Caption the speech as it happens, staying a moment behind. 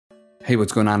Hey,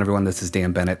 what's going on, everyone? This is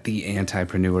Dan Bennett, the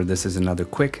Antipreneur. This is another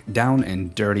quick, down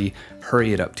and dirty,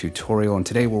 hurry it up tutorial, and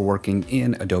today we're working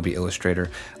in Adobe Illustrator.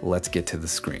 Let's get to the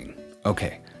screen.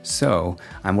 Okay, so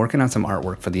I'm working on some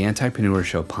artwork for the Antipreneur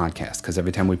Show podcast, because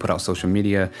every time we put out social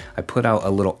media, I put out a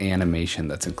little animation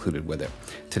that's included with it.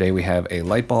 Today we have a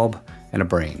light bulb and a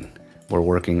brain. We're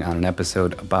working on an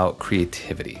episode about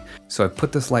creativity. So I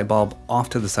put this light bulb off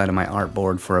to the side of my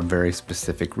artboard for a very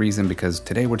specific reason, because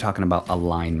today we're talking about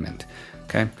alignment.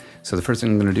 Okay, so the first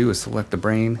thing I'm going to do is select the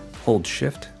brain, hold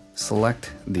shift,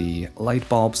 select the light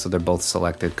bulb so they're both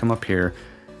selected, come up here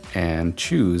and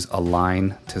choose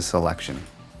align to selection.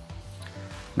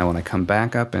 Now when I come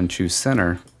back up and choose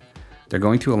center, they're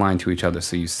going to align to each other.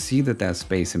 So you see that that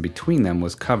space in between them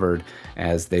was covered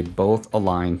as they both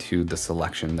align to the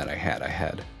selection that I had. I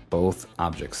had both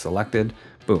objects selected,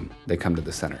 boom, they come to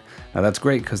the center. Now that's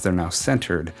great because they're now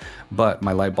centered, but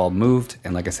my light bulb moved,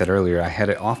 and like I said earlier, I had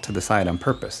it off to the side on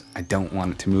purpose. I don't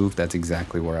want it to move. That's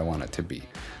exactly where I want it to be.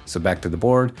 So back to the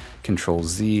board, Control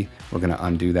Z, we're gonna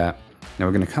undo that. Now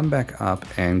we're gonna come back up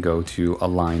and go to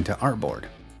Align to Artboard.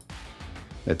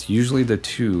 That's usually the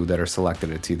two that are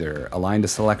selected. It's either align to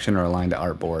selection or align to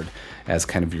artboard as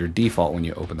kind of your default when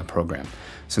you open the program.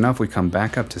 So now if we come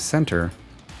back up to center,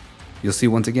 you'll see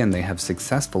once again they have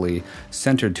successfully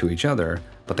centered to each other,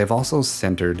 but they've also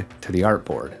centered to the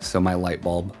artboard. So my light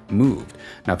bulb moved.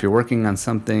 Now if you're working on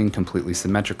something completely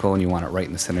symmetrical and you want it right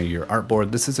in the center of your artboard,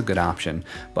 this is a good option.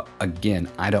 But again,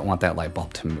 I don't want that light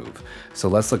bulb to move. So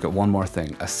let's look at one more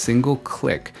thing. A single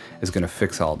click is going to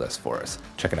fix all this for us.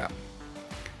 Check it out.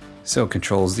 So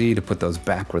Control Z to put those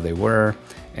back where they were,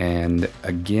 and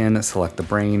again select the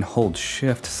brain, hold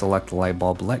shift, select the light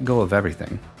bulb, let go of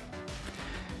everything.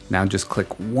 Now just click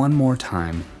one more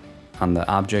time on the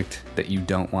object that you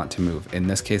don't want to move. In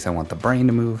this case I want the brain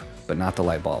to move, but not the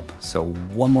light bulb. So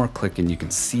one more click and you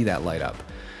can see that light up.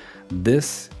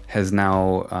 This has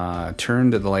now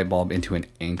turned the light bulb into an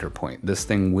anchor point. This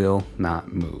thing will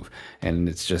not move. And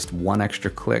it's just one extra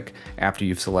click after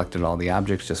you've selected all the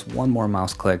objects. Just one more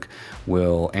mouse click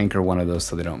will anchor one of those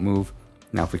so they don't move.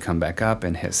 Now if we come back up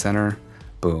and hit center,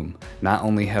 boom. Not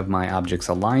only have my objects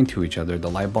aligned to each other, the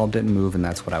light bulb didn't move, and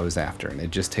that's what I was after. And it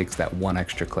just takes that one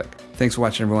extra click. Thanks for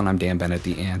watching, everyone. I'm Dan Bennett,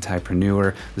 the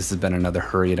Antipreneur. This has been another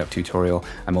hurry it up tutorial.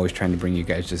 I'm always trying to bring you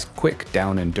guys just quick,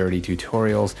 down and dirty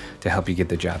tutorials to help you get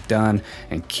the job done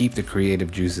and keep the creative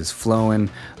juices flowing.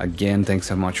 Again, thanks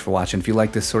so much for watching. If you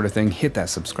like this sort of thing, hit that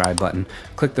subscribe button,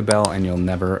 click the bell, and you'll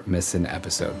never miss an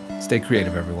episode. Stay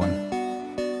creative, everyone.